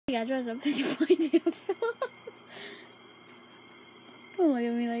You got dressed up as you pointed your phone. Don't look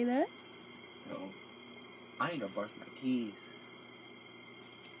at me like that. No. I need to brush my teeth.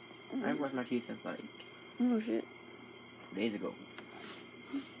 I haven't brushed my teeth since like Oh shit. days ago.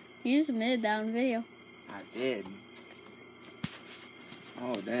 You just admitted that on video. I did.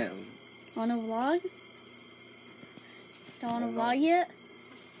 Oh damn. Wanna vlog? Don't wanna Oh, no. vlog yet?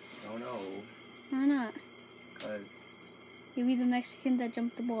 Oh no. Why not? Cause You be the Mexican that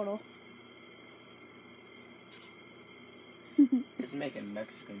jumped the bottle. it's making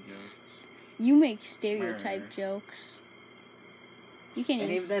Mexican jokes. You make stereotype jokes. You can't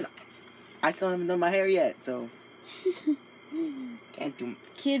And even. even then, I still haven't done my hair yet, so can't do.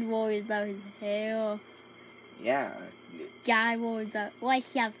 Kid worried about his hair. Yeah. Guy worried about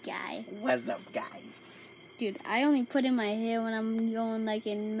what's up, guy. What's up, guys? Dude, I only put in my hair when I'm going like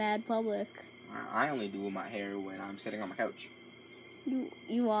in mad public. I only do my hair when I'm sitting on my couch.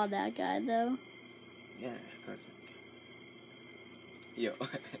 You are that guy though. Yeah, cause yo,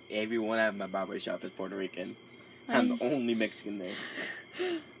 everyone at my barber shop is Puerto Rican. I'm the only Mexican there.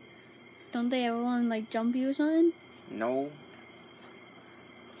 Don't they ever want to like jump you or something? No.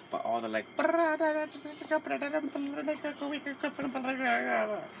 But all the like.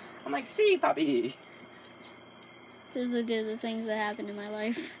 I'm like, see, papi. Those are the things that happen in my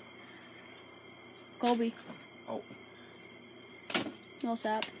life. Colby. Oh.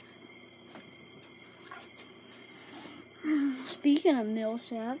 Millsap. Speaking of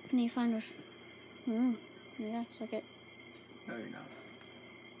Millsap, can you find us? Yeah, suck it. No, you're not.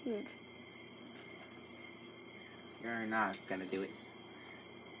 Good. You're not gonna do it.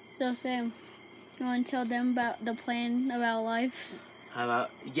 So Sam, you want to tell them about the plan of our lives? How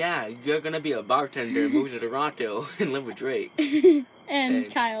about, yeah, you're gonna be a bartender, move to Toronto, and live with Drake.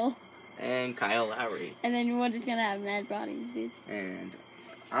 and Kyle. And Kyle Lowry. And then we're just gonna have mad bodies, dude. And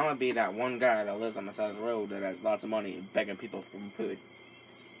I'm gonna be that one guy that lives on the side of the road that has lots of money begging people for food.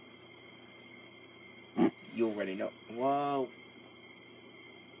 You already know. Whoa.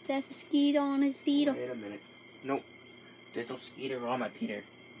 That's a skeeter on his feet. Wait a minute. Nope. There's no skeeter on my Peter.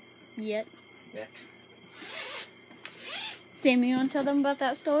 Yet. Yet. Sam, you want to tell them about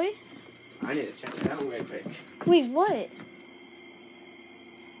that story? I need to check it out real quick. Wait, what?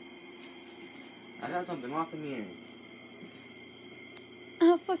 I got something locking me in.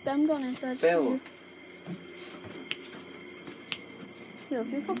 Oh, fuck that. I'm going inside. Phil. Yo,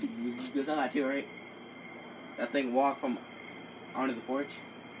 can you fucking... You saw that too, right? That thing walked from onto the porch.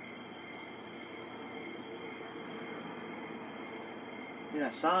 Dude, I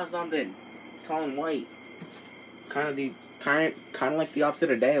saw something. Tall and white. Kind of like the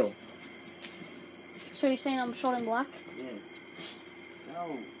opposite of Dale. So you're saying I'm short and black? Yeah.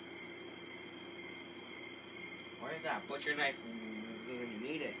 No. Where's that butcher knife when you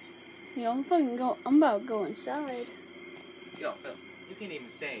need it? Yo, I'm about to go inside. Yo, Phil, you can't even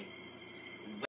say